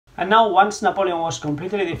And now, once Napoleon was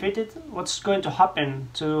completely defeated, what's going to happen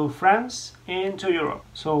to France and to Europe?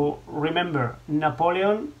 So remember,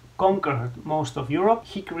 Napoleon conquered most of Europe.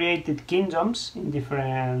 He created kingdoms in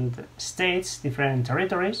different states, different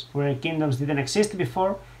territories, where kingdoms didn't exist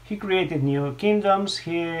before. He created new kingdoms,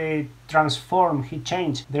 he transformed, he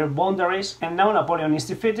changed their boundaries, and now Napoleon is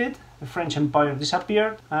defeated, the French Empire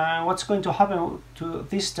disappeared, and what's going to happen to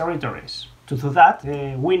these territories? To do that,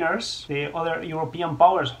 the winners, the other European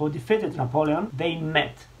powers who defeated Napoleon, they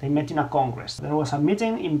met in a congress. There was a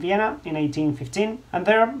meeting in Vienna in 1815, and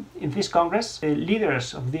there, in this congress, the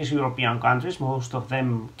leaders of these European countries, most of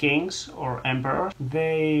them kings or emperors,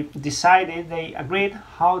 they agreed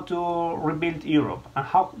how to rebuild Europe and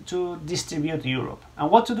how to distribute Europe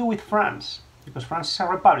and what to do with France. Because France is a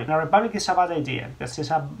republic. And a republic is a bad idea, because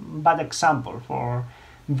it's a bad example for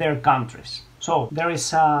their countries. So there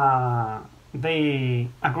is they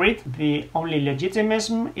agreed the only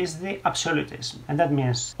legitimism is the absolutism, and that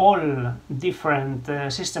means all different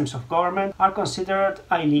systems of government are considered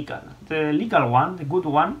illegal. The legal one, the good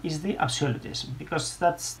one, is the absolutism, because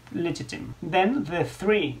that's legitimate. Then the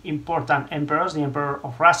three important emperors, the Emperor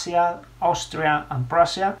of Russia, Austria and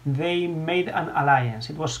Prussia, they made an alliance.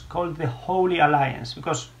 It was called the Holy Alliance,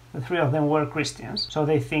 because the three of them were Christians, so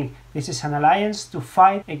they think this is an alliance to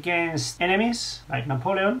fight against enemies like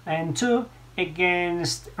Napoleon, and two,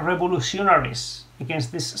 against revolutionaries,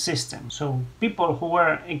 against this system. So people who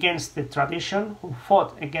were against the tradition, who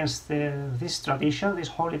fought against this tradition, this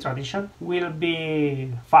holy tradition, will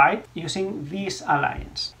be fight using this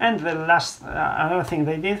alliance. And the last, another thing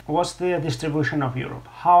they did was the distribution of Europe.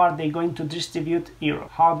 How are they going to distribute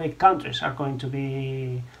Europe? How the countries are going to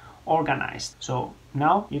be organized? So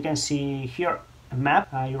now you can see here a map,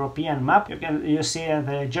 a European map. You see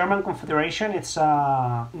the German Confederation. It's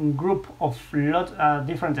a group of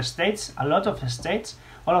different states, a lot of states.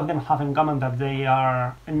 All of them have in common that they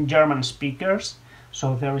are German speakers.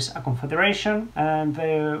 So there is a confederation, and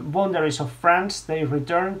the boundaries of France, they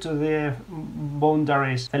return to the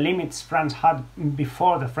boundaries, the limits France had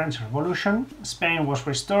before the French Revolution. Spain was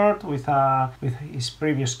restored with his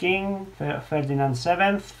previous king, Ferdinand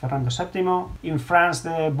VII, Fernando VII. In France,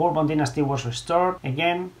 the Bourbon dynasty was restored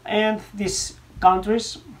again, and these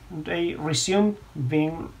countries, they resumed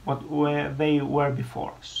being what they were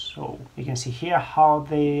before. So you can see here how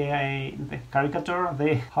the caricature,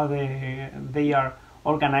 how they are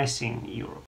organizing Europe.